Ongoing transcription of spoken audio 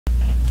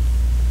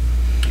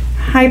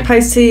Hi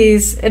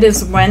Pisces, it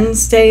is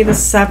Wednesday the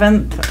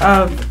 7th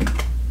of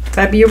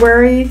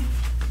February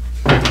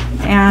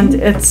and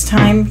it's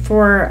time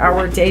for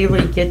our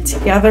daily get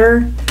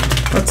together.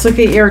 Let's look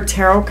at your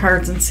tarot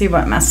cards and see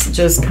what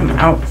messages come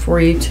out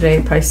for you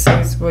today,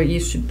 Pisces, what you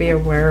should be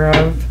aware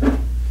of.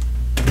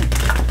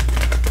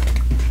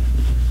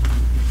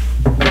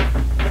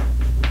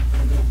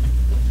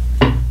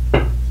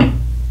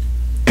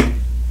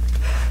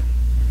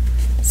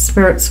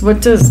 Spirits,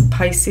 what does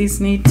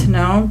Pisces need to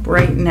know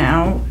right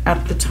now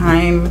at the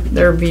time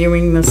they're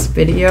viewing this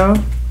video?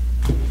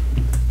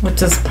 What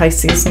does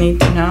Pisces need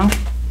to know?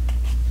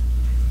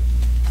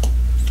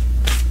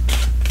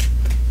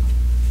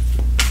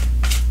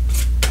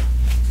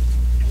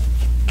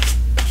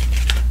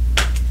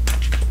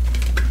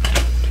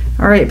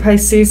 All right,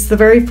 Pisces, the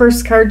very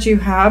first card you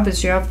have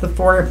is you have the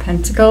Four of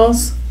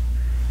Pentacles.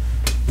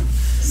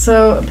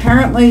 So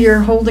apparently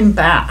you're holding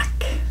back.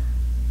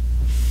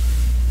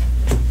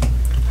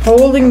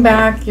 Holding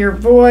back your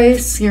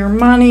voice, your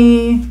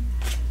money.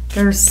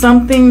 There's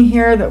something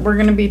here that we're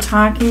going to be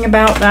talking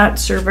about.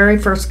 That's your very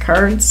first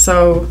card.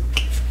 So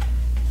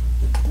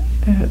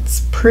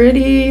it's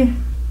pretty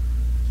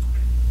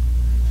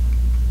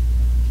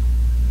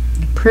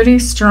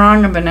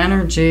strong of an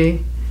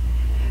energy.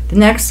 The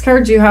next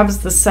card you have is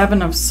the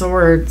Seven of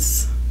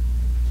Swords.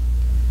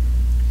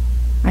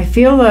 I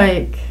feel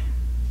like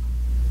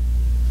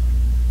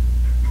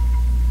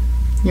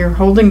you're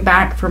holding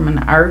back from an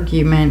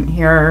argument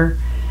here.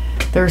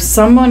 There's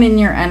someone in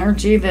your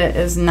energy that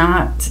is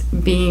not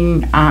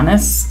being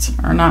honest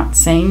or not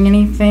saying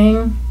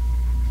anything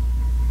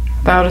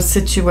about a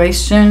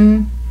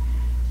situation.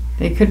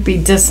 They could be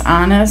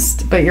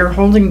dishonest, but you're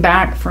holding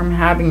back from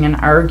having an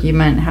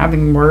argument,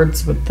 having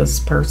words with this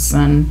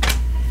person.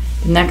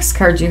 The next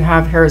card you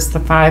have here is the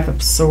Five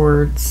of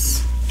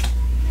Swords.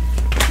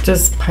 What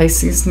does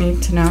Pisces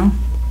need to know?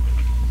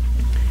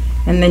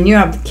 And then you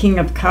have the King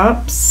of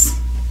Cups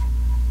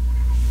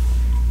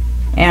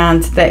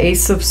and the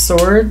Ace of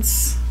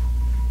Swords.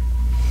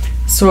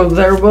 So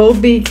there will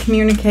be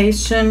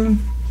communication.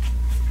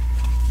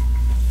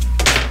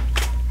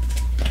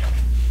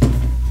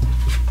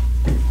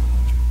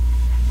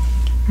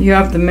 You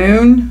have the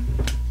Moon.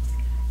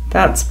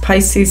 That's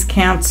Pisces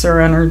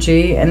Cancer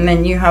energy. And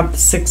then you have the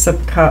Six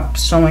of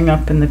Cups showing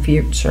up in the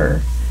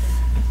future.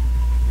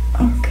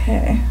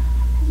 Okay.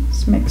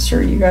 Let's make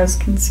sure you guys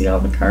can see all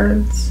the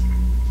cards.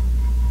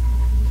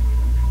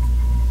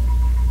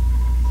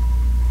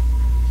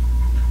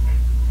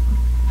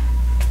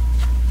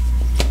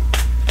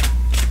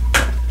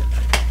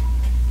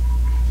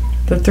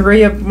 The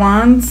Three of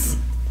Wands.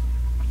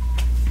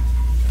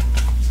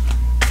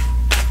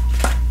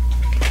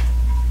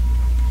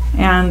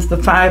 And the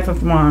Five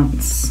of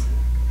Wands.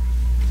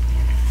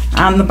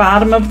 On the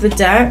bottom of the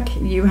deck,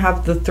 you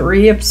have the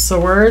Three of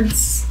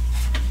Swords.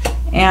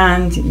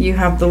 And you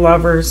have the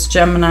Lovers,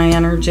 Gemini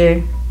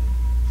energy.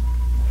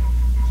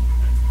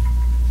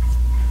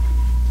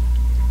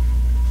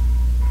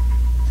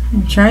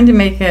 I'm trying to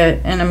make it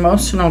an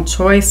emotional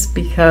choice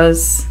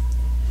because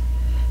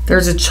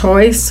there's a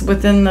choice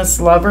within this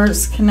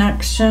Lovers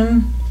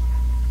connection.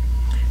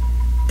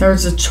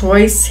 There's a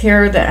choice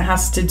here that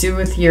has to do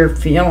with your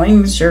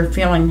feelings. You're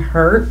feeling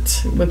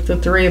hurt with the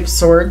Three of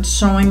Swords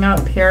showing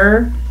up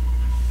here.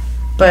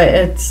 But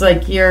it's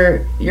like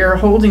you're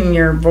holding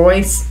your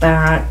voice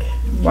back.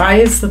 Why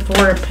is the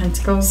Four of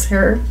Pentacles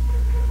here?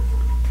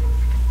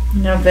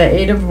 You have the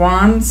Eight of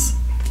Wands.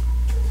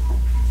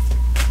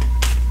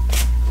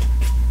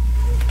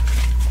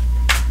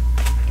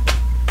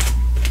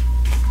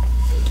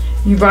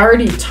 You've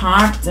already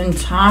talked and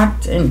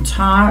talked and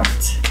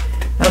talked.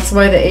 That's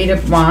why the Eight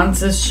of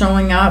Wands is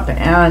showing up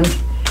and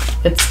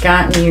it's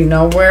gotten you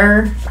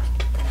nowhere.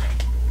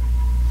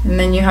 And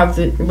then you have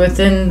the,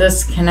 within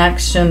this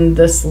connection,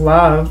 this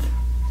love.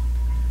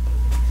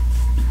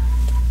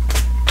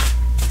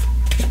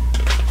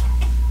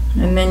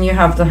 And then you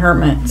have the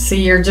Hermit.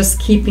 See, you're just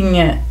keeping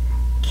it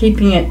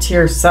to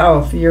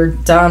yourself. You're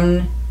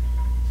done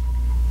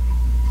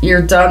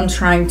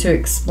trying to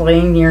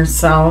explain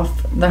yourself.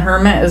 The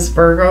Hermit is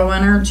Virgo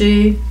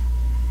energy,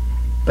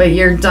 but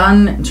you're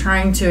done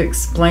trying to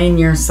explain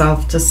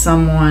yourself to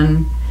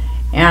someone.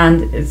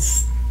 And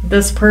it's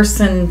this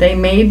person, they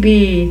may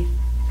be,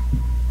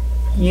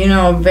 you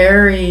know,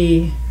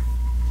 very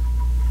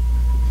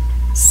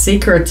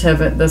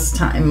secretive at this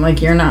time.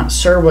 Like you're not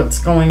sure what's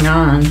going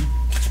on.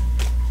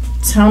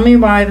 Tell me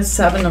why the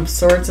Seven of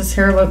Swords is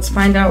here. Let's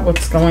find out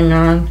what's going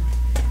on.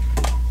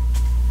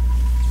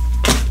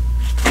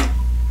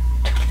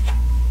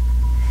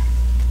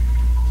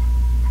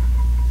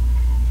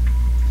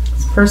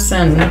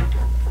 Person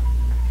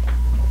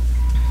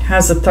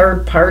has a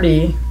third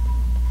party.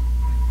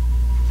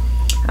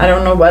 I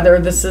don't know whether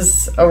this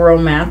is a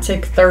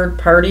romantic third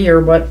party or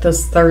what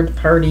this third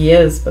party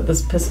is, but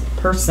this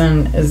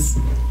person is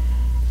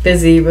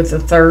busy with a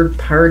third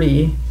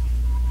party.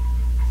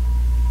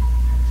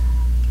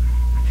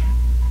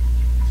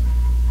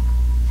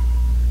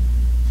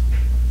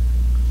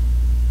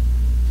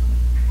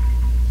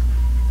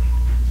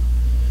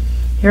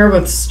 here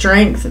with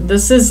strength.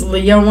 This is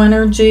Leo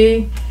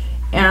energy,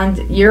 and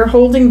you're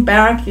holding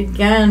back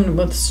again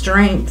with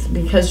strength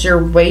because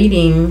you're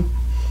waiting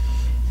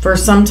for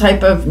some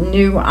type of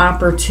new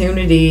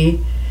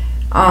opportunity.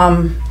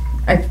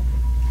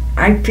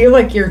 I feel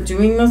like you're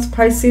doing this,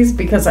 Pisces,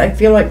 because I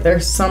feel like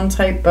there's some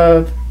type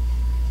of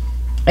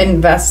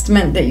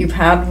investment that you've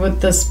had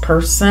with this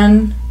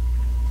person.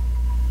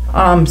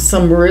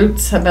 Some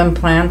roots have been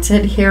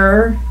planted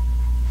here.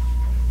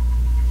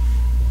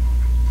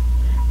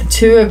 The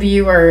two of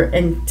you are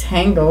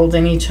entangled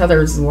in each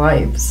other's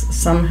lives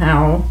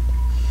somehow.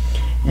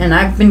 And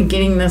I've been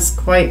getting this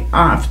quite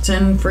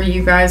often for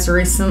you guys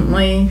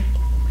recently.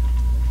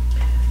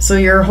 So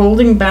you're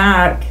holding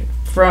back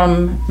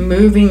from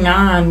moving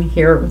on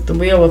here with the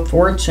Wheel of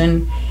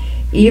Fortune.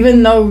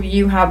 Even though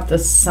you have the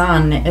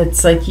Sun,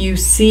 it's like you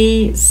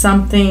see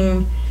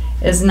something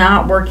is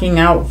not working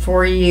out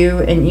for you,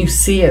 and you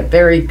see it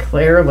very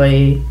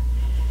clearly.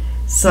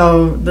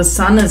 So the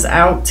Sun is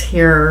out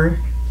here.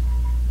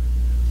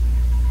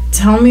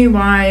 Tell me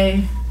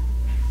why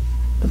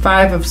the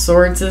Five of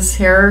Swords is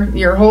here.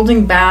 You're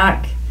holding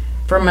back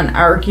from an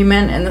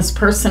argument, and this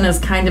person is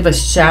kind of a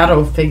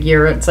shadow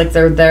figure. It's like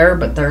they're there,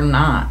 but they're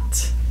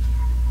not.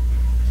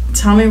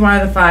 Tell me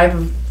why the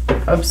Five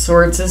of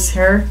Swords is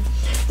here.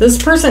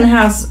 This person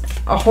has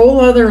a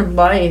whole other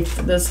life,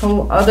 this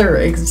whole other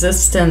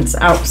existence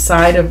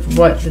outside of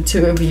what the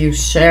two of you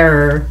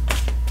share.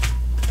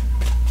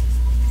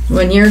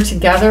 When you're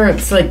together,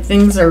 it's like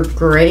things are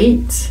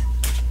great,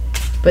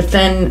 but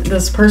then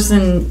this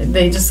person,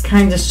 they just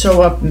kind of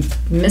show up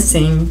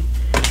missing.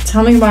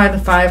 Tell me why the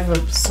Five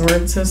of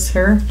Swords is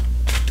here.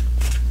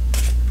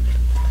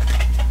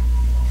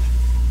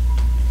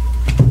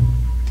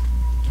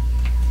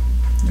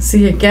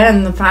 See,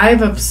 again, the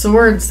Five of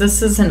Swords,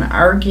 this is an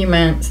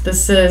argument.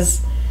 This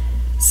is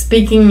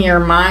speaking your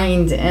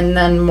mind and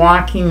then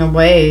walking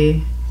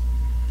away.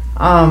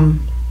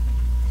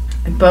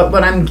 But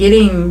what I'm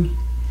getting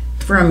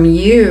from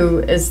you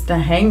is the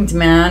Hanged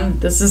Man.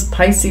 This is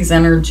Pisces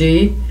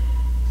energy.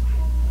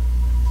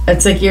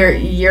 It's like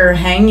you're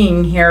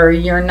hanging here.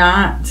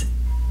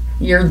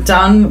 You're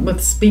done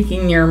with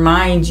speaking your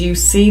mind. You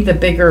see the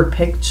bigger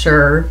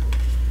picture.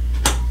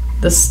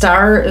 The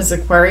Star is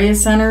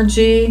Aquarius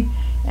energy,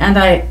 and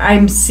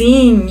I'm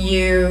seeing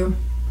you.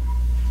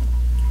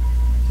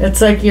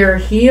 It's like you're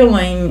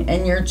healing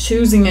and you're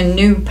choosing a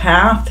new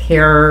path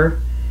here.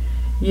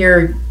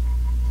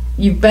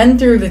 You've been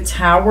through the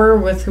Tower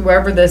with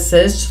whoever this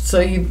is, so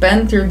you've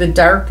been through the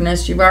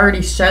darkness. You've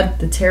already shed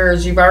the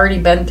tears. You've already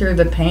been through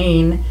the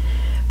pain,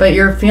 but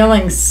you're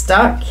feeling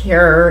stuck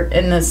here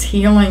in this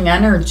healing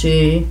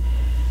energy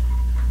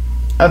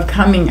of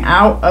coming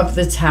out of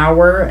the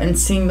Tower and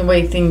seeing the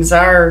way things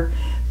are,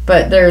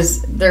 but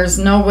there's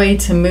no way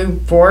to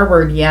move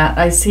forward yet.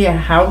 I see a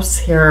house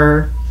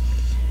here.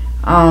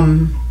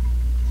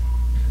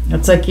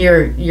 It's like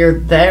you're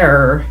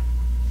there.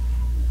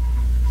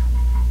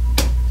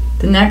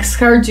 The next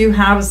card you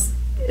have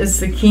is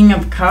the King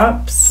of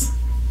Cups.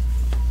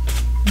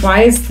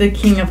 Why is the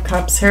King of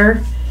Cups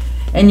here?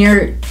 And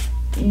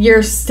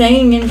you're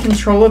staying in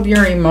control of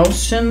your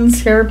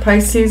emotions here,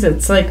 Pisces.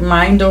 It's like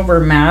mind over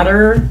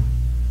matter.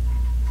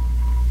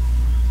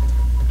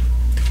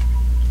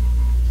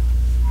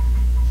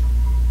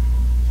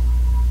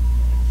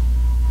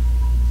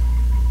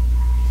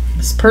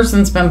 This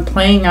person's been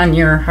playing on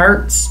your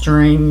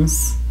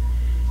heartstrings.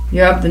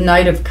 You have the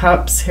Knight of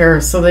Cups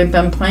here, so they've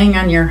been playing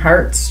on your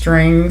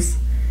heartstrings.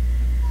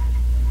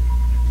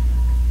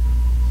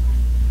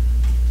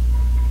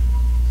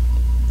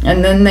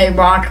 And then they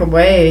walk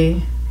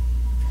away.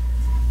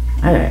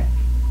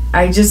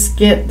 I just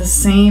get the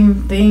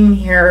same thing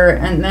here,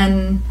 and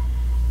then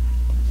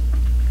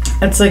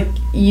it's like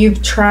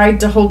you've tried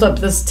to hold up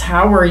this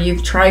tower.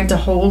 You've tried to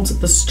hold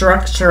the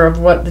structure of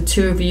what the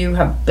two of you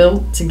have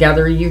built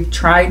together. You've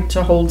tried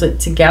to hold it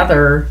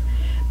together,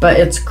 but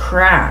it's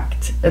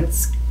cracked.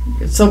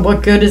 So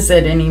what good is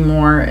it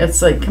anymore?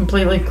 It's like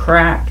completely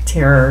cracked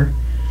here.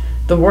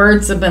 The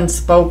words have been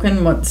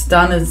spoken. What's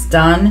done is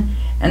done.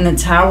 And the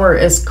tower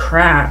is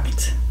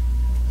cracked.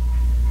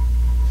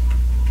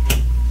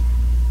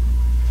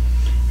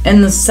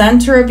 In the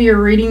center of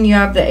your reading, you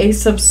have the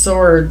Ace of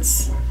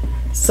Swords.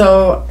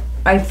 So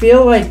I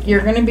feel like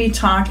you're going to be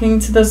talking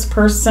to this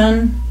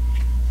person.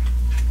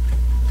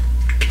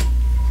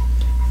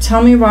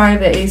 Tell me why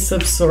the Ace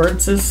of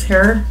Swords is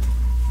here.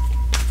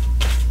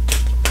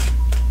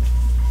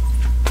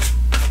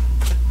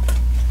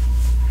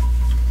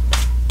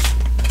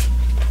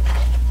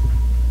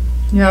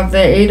 You have the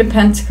Eight of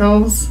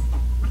Pentacles.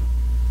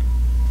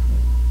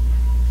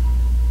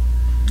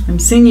 I'm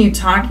seeing you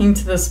talking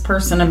to this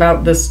person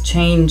about this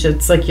change.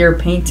 It's like you're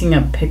painting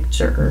a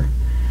picture.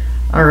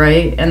 All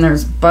right. And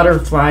there's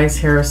butterflies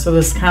here. So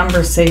this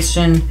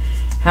conversation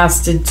has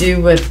to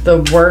do with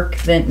the work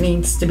that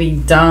needs to be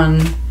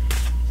done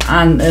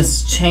on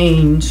this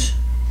change.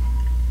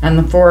 And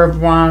the Four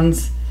of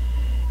Wands.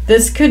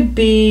 This could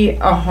be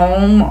a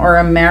home or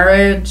a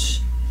marriage.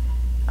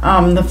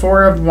 The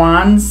Four of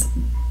Wands.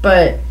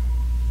 But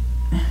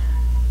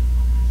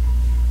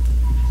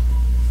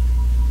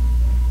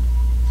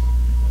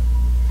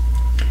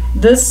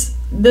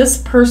this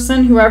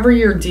person, whoever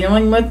you're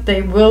dealing with,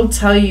 they will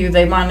tell you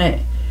they want to,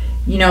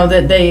 you know,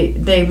 that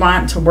they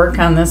want to work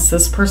on this.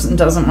 This person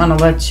doesn't want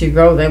to let you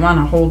go. They want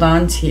to hold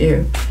on to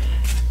you.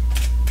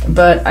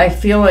 But I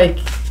feel like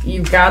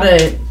you've got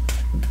to,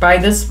 by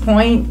this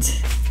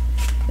point,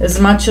 as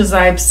much as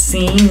I've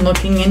seen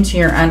looking into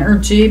your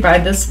energy, by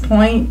this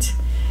point,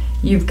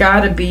 you've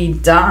got to be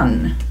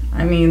done.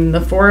 I mean,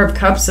 the Four of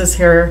Cups is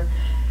here.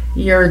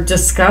 You're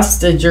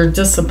disgusted, you're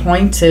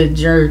disappointed,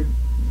 you're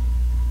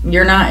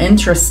not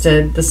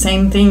interested. The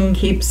same thing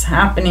keeps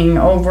happening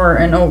over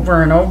and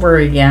over and over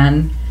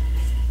again.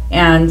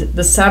 And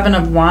the Seven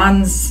of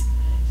Wands,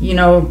 you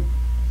know,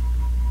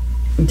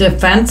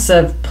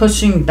 defensive,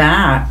 pushing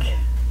back.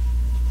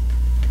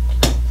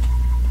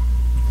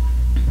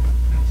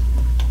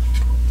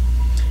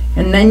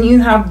 And then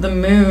you have the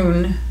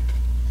Moon.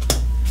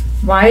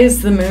 Why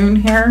is the Moon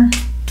here?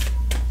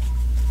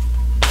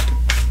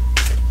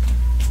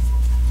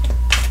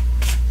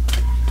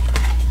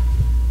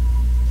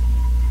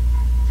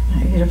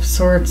 Eight of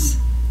Swords.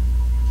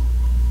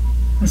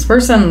 This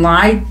person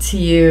lied to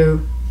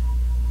you.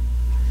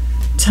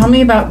 Tell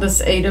me about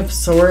this Eight of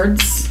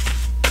Swords.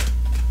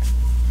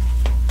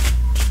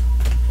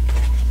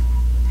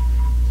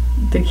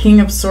 The King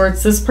of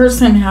Swords. This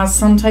person has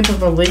some type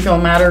of a legal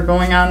matter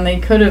going on. They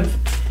could have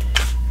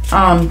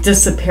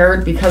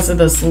disappeared because of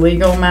this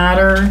legal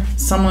matter.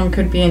 Someone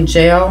could be in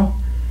jail.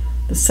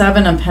 The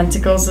Seven of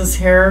Pentacles is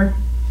here.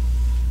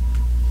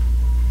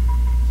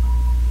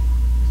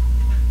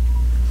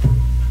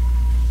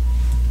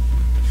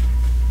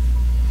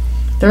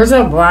 There's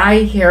a lie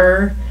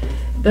here.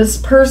 This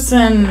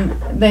person,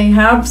 they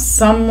have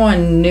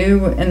someone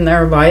new in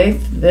their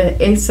life.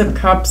 The Ace of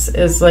Cups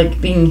is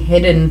like being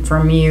hidden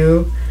from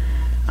you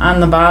on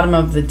the bottom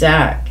of the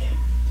deck.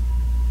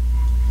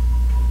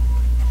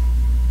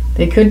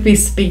 They could be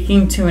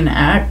speaking to an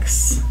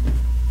ex.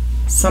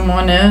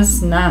 Someone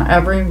is, not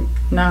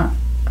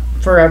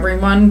for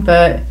everyone,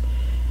 but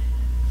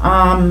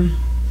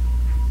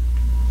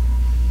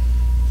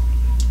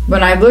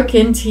when I look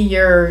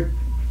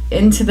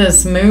into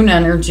this Moon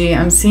energy,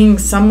 I'm seeing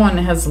someone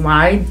has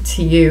lied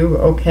to you,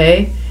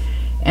 okay?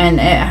 And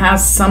it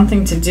has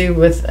something to do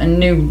with a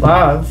new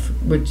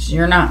love, which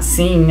you're not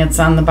seeing. It's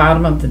on the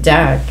bottom of the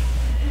deck.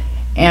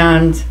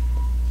 And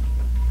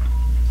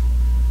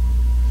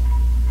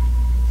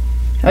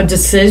a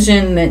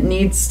decision that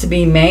needs to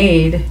be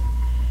made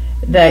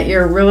that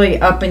you're really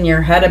up in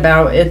your head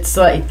about. It's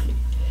like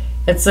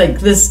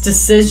this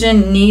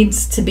decision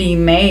needs to be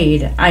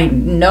made. I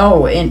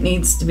know it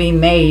needs to be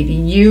made.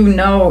 You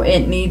know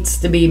it needs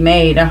to be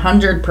made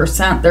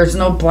 100%. There's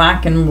no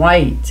black and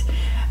white.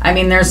 I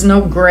mean, there's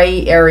no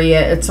gray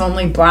area. It's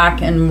only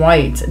black and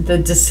white. The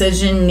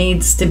decision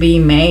needs to be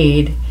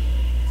made.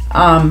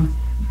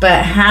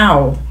 But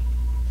how?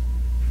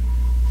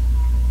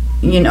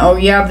 You know,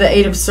 you have the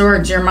Eight of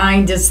Swords. Your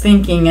mind is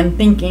thinking and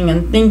thinking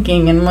and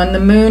thinking. And when the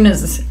Moon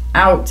is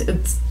out,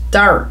 it's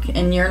dark.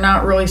 And you're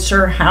not really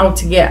sure how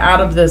to get out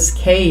of this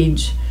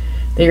cage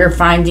that you're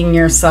finding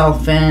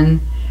yourself in.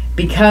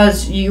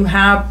 Because you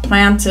have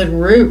planted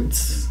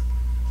roots.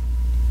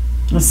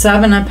 The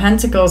Seven of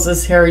Pentacles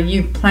is here.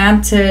 You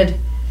planted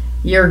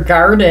your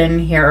garden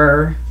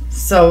here.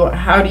 So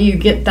how do you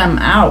get them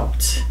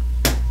out?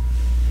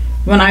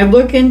 When I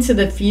look into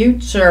the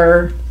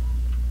future,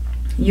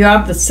 you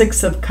have the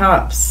Six of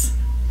Cups.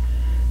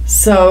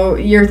 So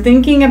you're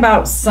thinking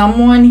about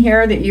someone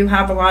here that you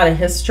have a lot of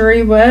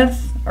history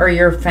with, or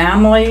your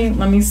family.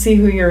 Let me see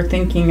who you're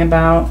thinking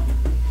about.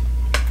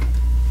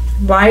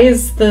 Why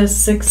is the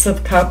Six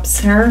of Cups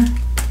here?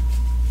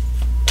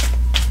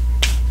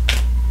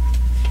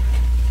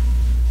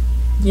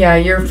 Yeah,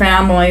 your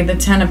family, the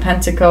Ten of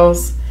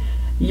Pentacles,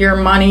 your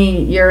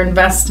money, your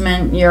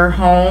investment, your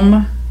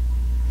home,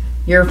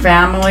 your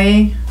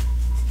family.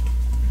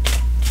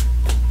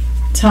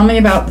 Tell me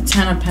about the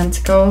Ten of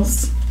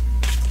Pentacles.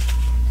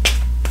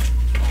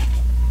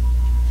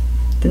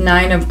 The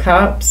Nine of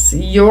Cups,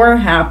 your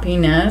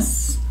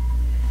happiness.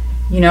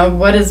 You know,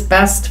 what is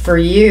best for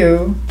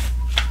you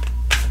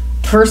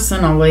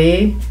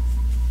personally.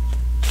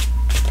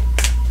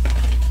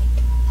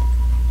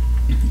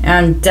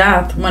 And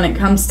Death, when it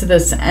comes to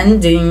this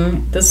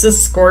ending, this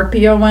is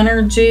Scorpio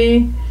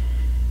energy.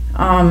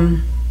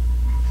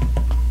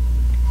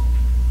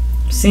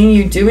 Seeing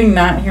you doing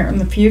that here in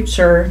the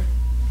future.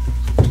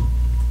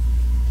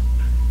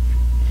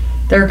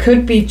 There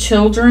could be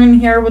children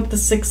here with the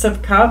Six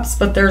of Cups,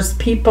 but there's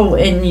people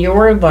in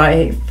your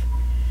life,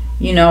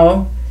 you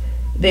know,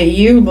 that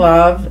you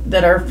love,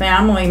 that are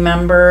family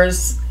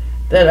members,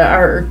 that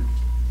are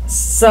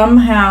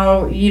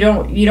somehow, you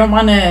don't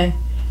want to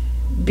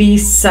be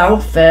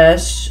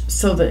selfish.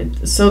 So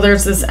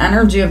there's this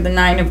energy of the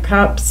Nine of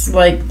Cups,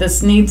 like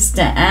this needs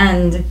to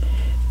end,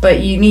 but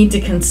you need to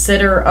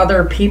consider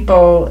other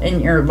people in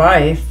your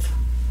life.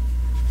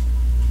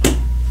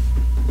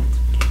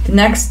 The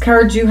next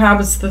card you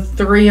have is the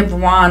Three of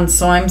Wands.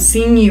 So I'm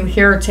seeing you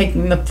here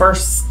taking the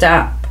first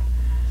step.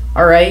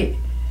 All right?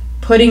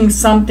 Putting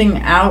something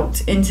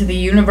out into the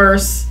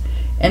universe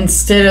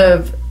instead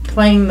of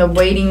playing the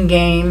waiting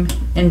game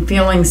and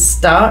feeling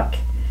stuck.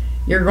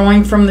 You're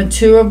going from the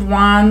Two of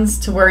Wands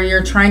to where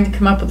you're trying to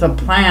come up with a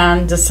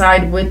plan,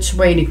 decide which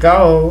way to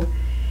go,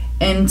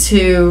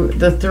 into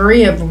the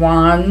Three of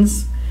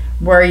Wands,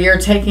 where you're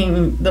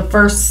taking the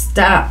first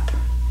step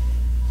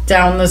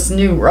down this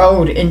new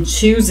road and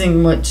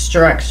choosing which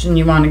direction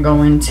you want to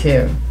go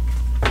into.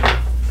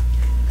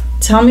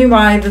 Tell me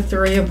why the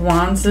Three of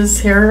Wands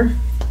is here.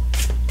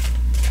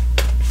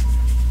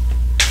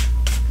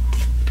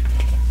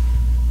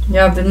 You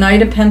have the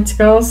Knight of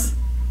Pentacles.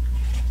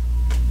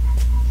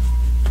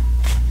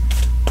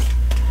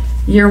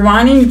 You're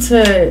wanting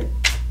to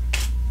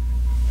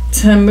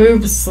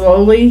move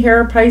slowly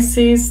here,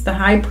 Pisces. The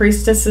High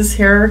Priestess is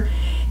here.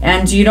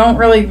 And you don't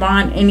really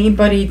want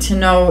anybody to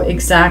know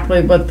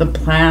exactly what the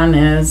plan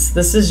is.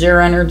 This is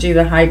your energy,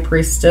 the High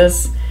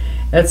Priestess.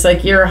 It's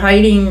like you're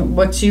hiding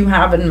what you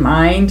have in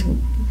mind,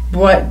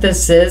 what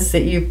this is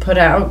that you've put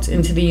out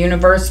into the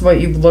universe, what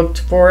you've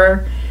looked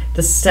for,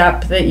 the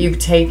step that you've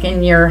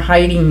taken. You're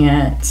hiding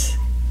it.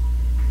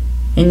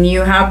 And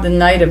you have the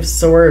Knight of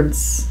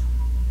Swords.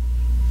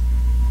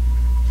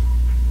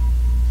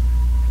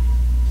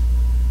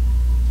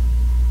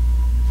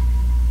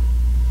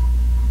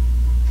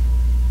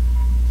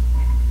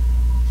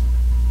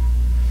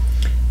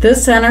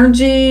 This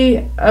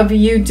energy of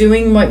you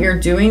doing what you're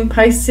doing,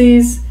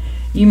 Pisces,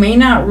 you may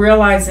not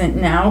realize it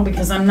now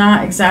because I'm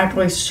not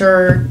exactly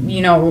sure,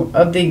 you know,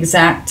 of the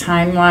exact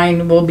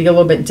timeline will be a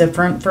little bit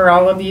different for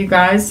all of you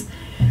guys.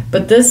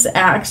 But this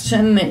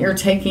action that you're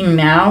taking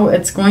now,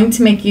 it's going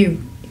to make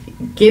you,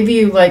 give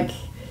you like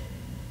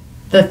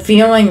the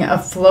feeling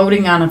of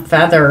floating on a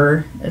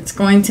feather. It's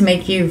going to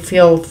make you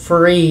feel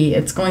free.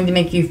 It's going to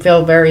make you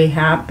feel very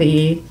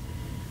happy.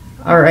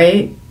 All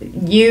right,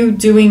 you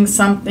doing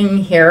something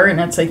here, and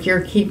it's like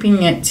you're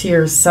keeping it to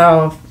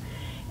yourself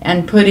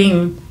and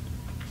putting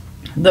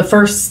the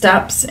first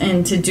steps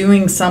into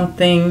doing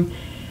something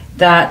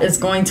that is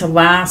going to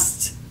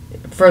last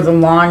for the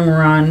long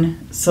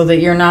run, so that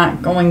you're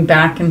not going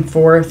back and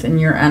forth in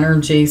your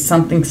energy,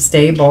 something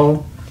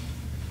stable.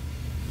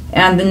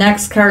 And the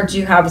next card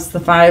you have is the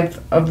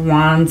Five of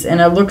Wands,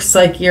 and it looks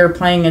like you're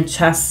playing a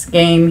chess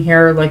game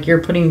here, like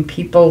you're putting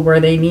people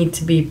where they need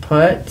to be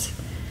put.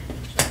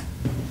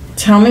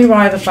 Tell me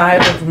why the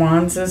Five of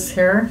Wands is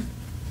here.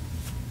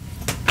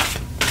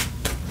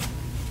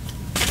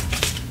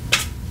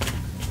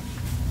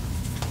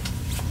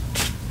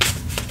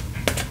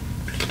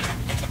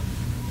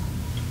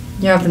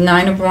 You have the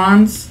Nine of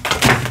Wands.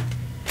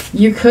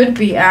 You could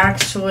be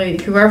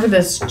actually, whoever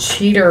this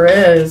cheater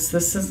is,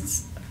 this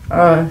is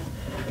a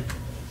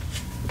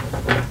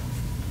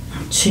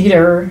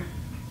cheater.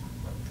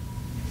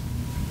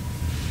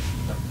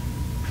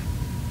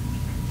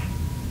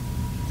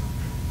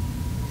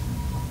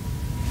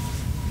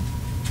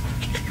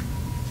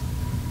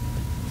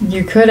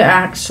 You could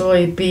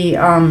actually be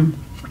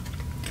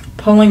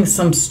pulling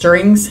some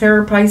strings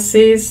here,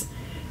 Pisces,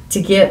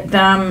 to get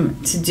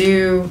them to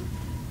do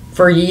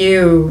for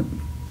you.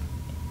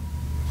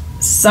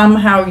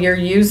 Somehow you're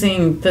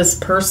using this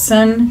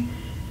person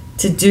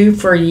to do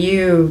for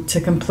you, to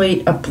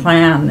complete a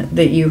plan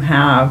that you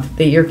have,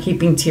 that you're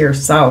keeping to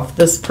yourself.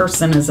 This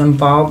person is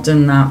involved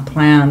in that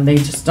plan. They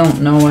just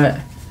don't know it.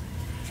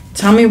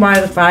 Tell me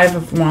why the Five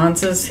of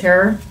Wands is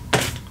here.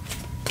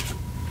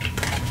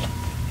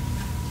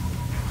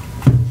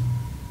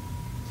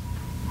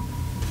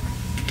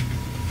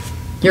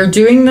 You're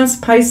doing this,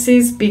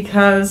 Pisces,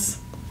 because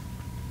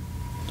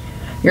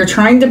you're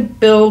trying to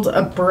build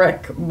a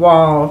brick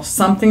wall,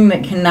 something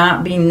that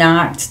cannot be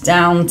knocked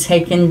down,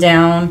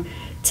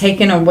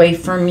 taken away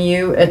from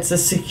you. It's a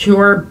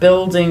secure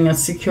building, a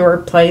secure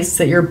place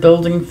that you're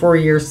building for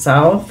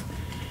yourself.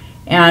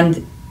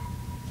 And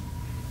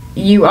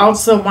you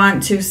also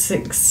want to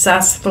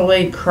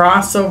successfully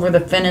cross over the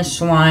finish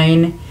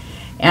line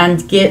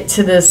and get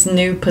to this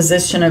new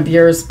position of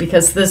yours,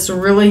 because this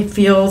really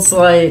feels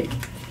like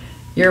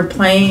you're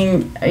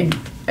playing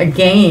a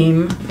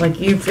game, like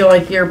you feel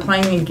like you're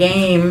playing a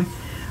game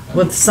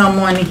with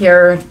someone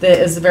here that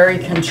is very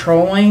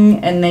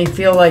controlling, and they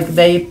feel like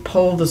they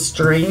pull the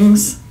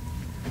strings.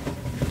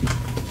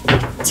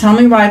 Tell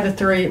me why the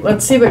three,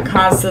 let's see what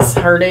caused this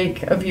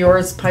heartache of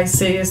yours,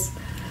 Pisces.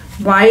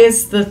 Why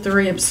is the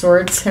Three of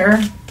Swords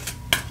here?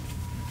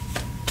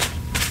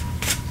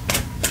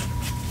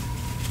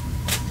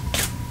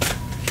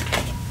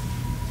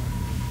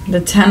 The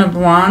Ten of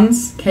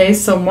Wands. Okay,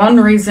 so one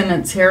reason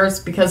it's here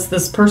is because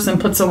this person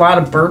puts a lot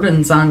of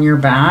burdens on your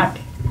back.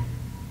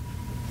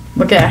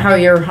 Look at how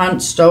you're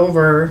hunched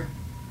over.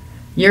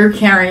 You're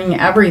carrying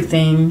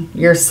everything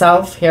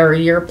yourself here.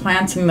 You're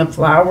planting the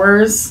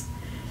flowers,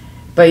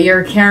 but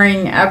you're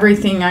carrying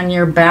everything on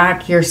your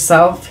back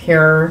yourself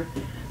here.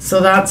 So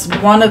that's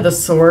one of the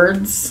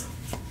swords.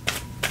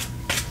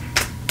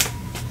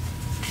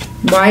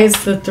 Why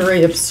is the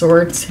Three of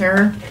Swords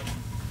here?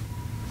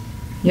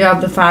 You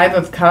have the Five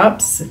of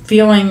Cups,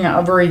 feeling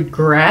of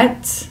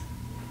regret.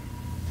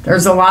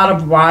 There's a lot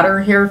of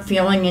water here,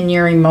 feeling in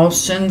your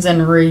emotions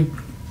and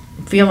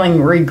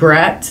feeling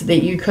regret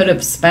that you could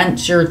have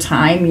spent your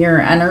time, your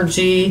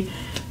energy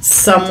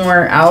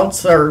somewhere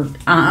else or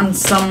on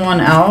someone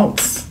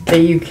else that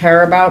you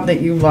care about,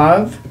 that you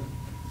love.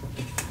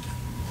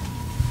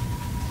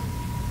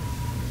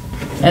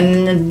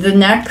 And the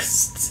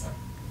next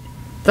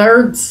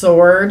third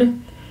sword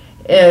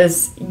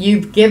is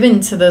you've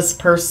given to this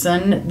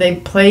person, they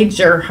played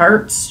your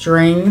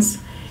heartstrings,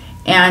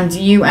 and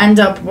you end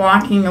up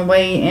walking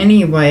away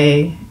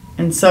anyway.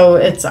 And so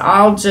it's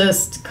all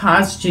just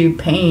caused you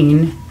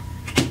pain.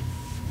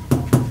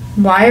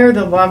 Why are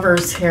the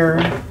Lovers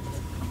here?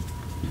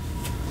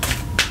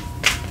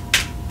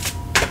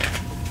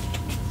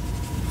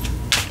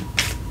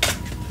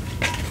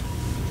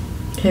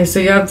 Okay, so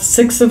you have the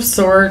Six of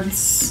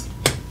Swords.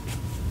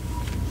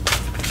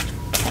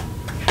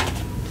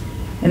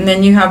 And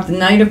then you have the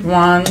Knight of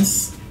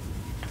Wands.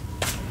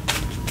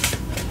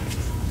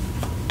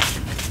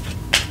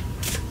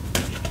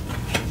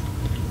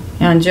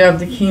 And you have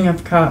the King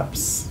of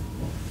Cups.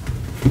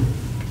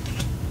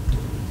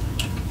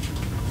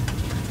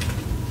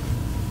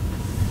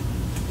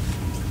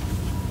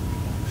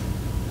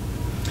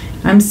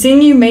 I'm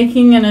seeing you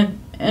making an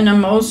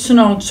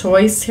emotional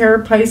choice here,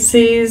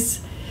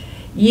 Pisces.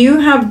 You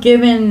have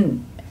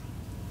given,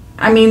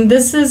 I mean,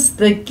 this is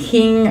the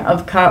King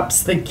of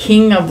Cups, the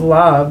King of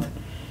Love.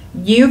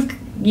 You've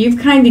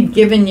kind of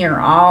given your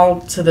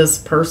all to this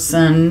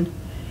person.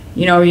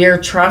 You know, your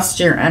trust,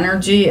 your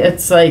energy.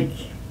 It's like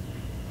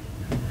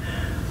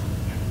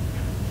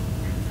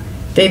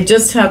they've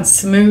just had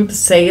smooth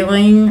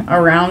sailing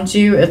around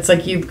you. It's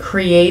like you've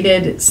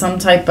created some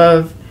type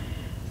of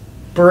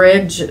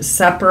bridge,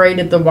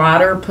 separated the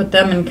water, put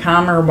them in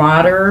calmer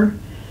water,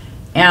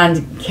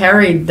 and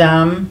carried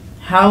them,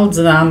 held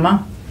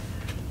them,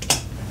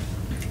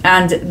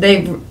 and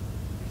they've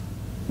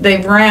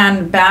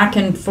ran back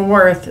and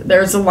forth.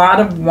 There's a lot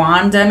of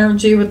wand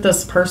energy with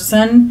this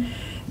person.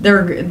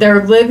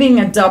 They're living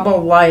a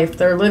double life.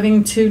 They're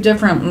living two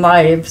different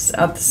lives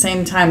at the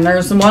same time.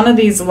 There's one of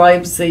these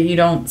lives that you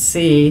don't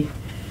see.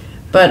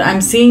 But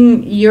I'm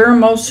seeing your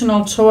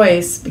emotional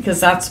choice, because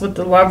that's what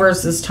the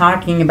Lovers is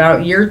talking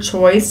about. Your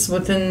choice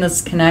within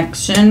this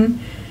connection.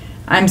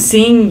 I'm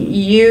seeing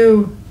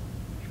you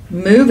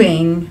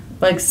moving,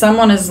 like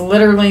someone is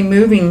literally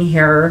moving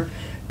here.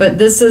 But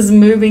this is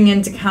moving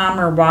into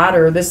calmer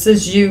water. This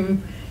is you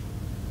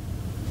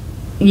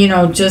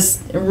know,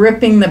 just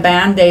ripping the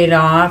Band-Aid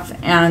off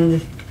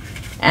and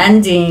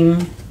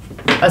ending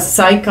a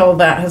cycle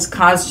that has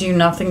caused you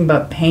nothing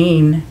but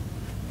pain.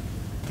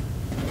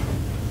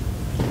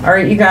 All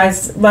right, you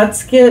guys,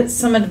 let's get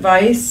some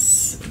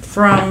advice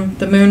from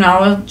the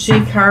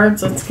Moonology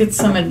cards. Let's get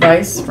some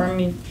advice from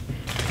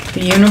the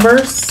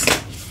universe.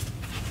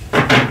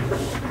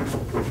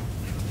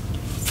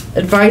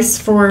 Advice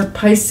for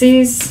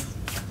Pisces.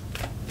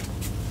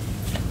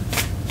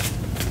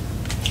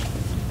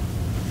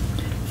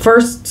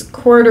 First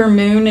quarter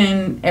moon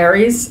in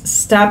Aries,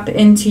 step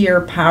into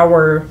your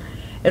power.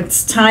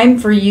 It's time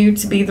for you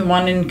to be the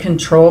one in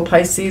control,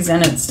 Pisces,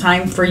 and it's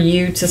time for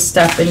you to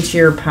step into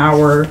your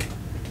power.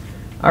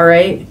 All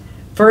right?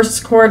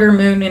 First quarter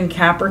moon in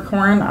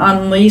Capricorn,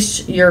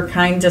 unleash your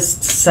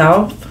kindest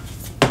self.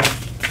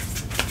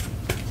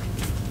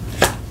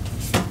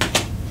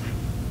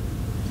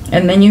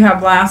 And then you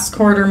have last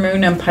quarter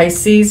moon in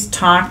Pisces,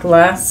 talk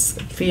less,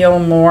 feel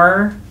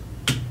more.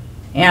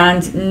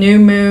 And new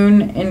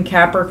moon in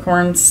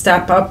Capricorn,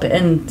 step up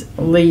and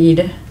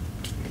lead.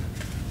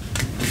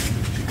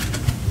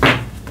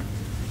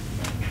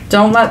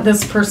 Don't let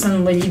this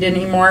person lead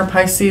anymore,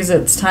 Pisces.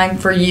 It's time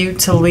for you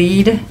to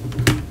lead.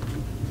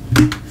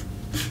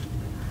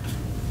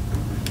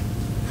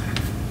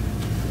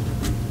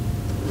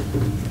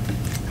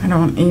 I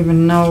don't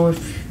even know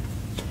if...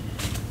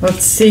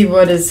 Let's see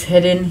what is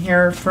hidden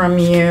here from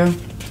you.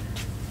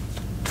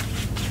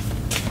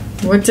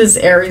 What does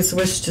Aries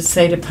wish to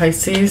say to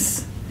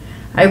Pisces?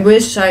 I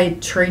wish I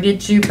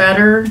treated you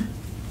better,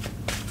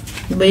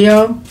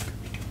 Leo.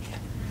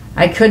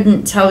 I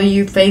couldn't tell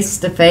you face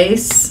to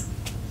face.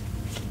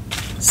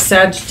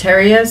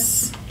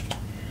 Sagittarius.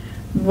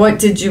 What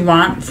did you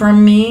want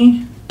from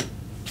me?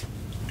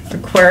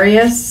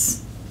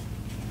 Aquarius.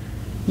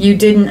 You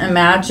didn't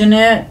imagine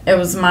it. It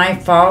was my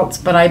fault,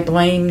 but I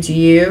blamed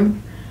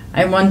you.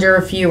 I wonder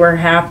if you were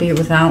happy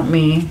without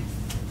me.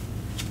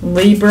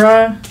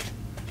 Libra.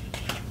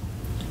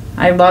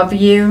 I love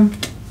you.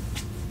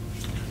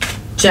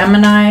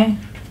 Gemini.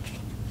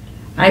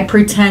 I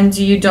pretend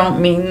you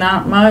don't mean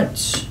that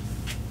much.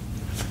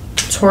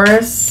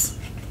 Taurus.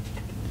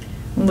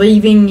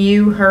 Leaving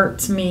you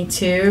hurts me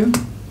too.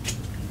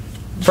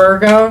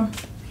 Virgo.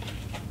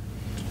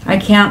 I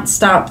can't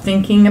stop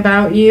thinking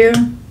about you.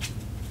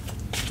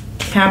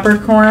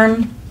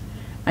 Capricorn.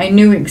 I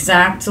knew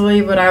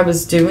exactly what I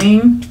was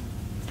doing.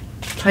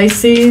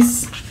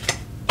 Pisces.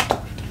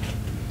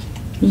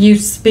 You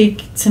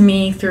speak to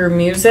me through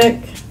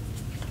music.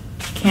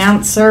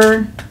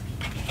 Cancer.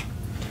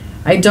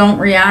 I don't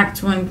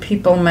react when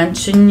people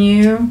mention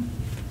you.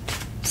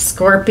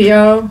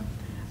 Scorpio.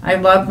 I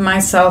love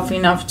myself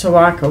enough to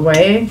walk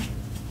away.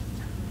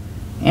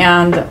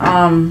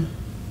 And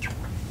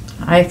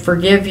I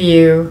forgive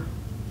you.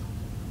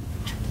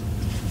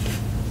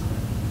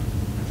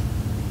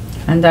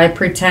 And I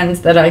pretend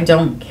that I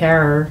don't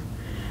care.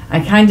 I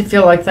kind of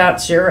feel like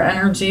that's your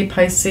energy,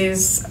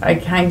 Pisces. I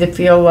kind of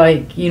feel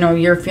like, you know,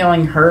 you're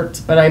feeling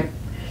hurt, but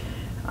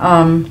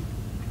I'm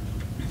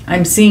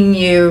seeing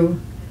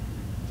you,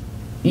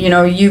 you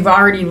know, you've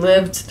already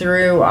lived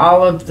through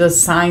all of the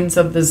signs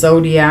of the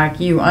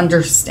zodiac. You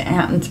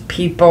understand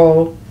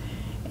people,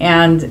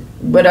 and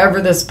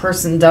whatever this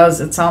person does,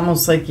 it's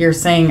almost like you're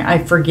saying, I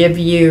forgive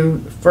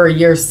you for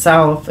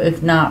yourself,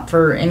 if not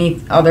for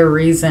any other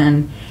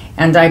reason,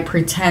 and I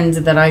pretend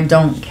that I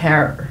don't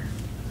care.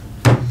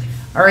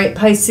 All right,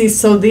 Pisces,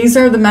 so these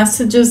are the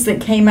messages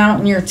that came out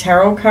in your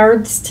tarot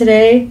cards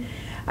today.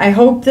 I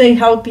hope they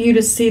help you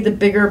to see the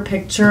bigger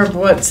picture of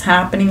what's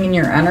happening in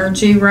your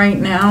energy right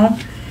now.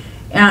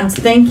 And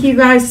thank you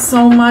guys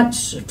so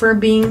much for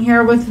being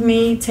here with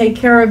me. Take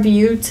care of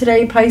you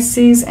today,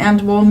 Pisces,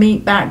 and we'll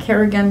meet back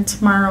here again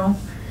tomorrow.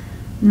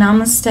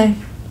 Namaste.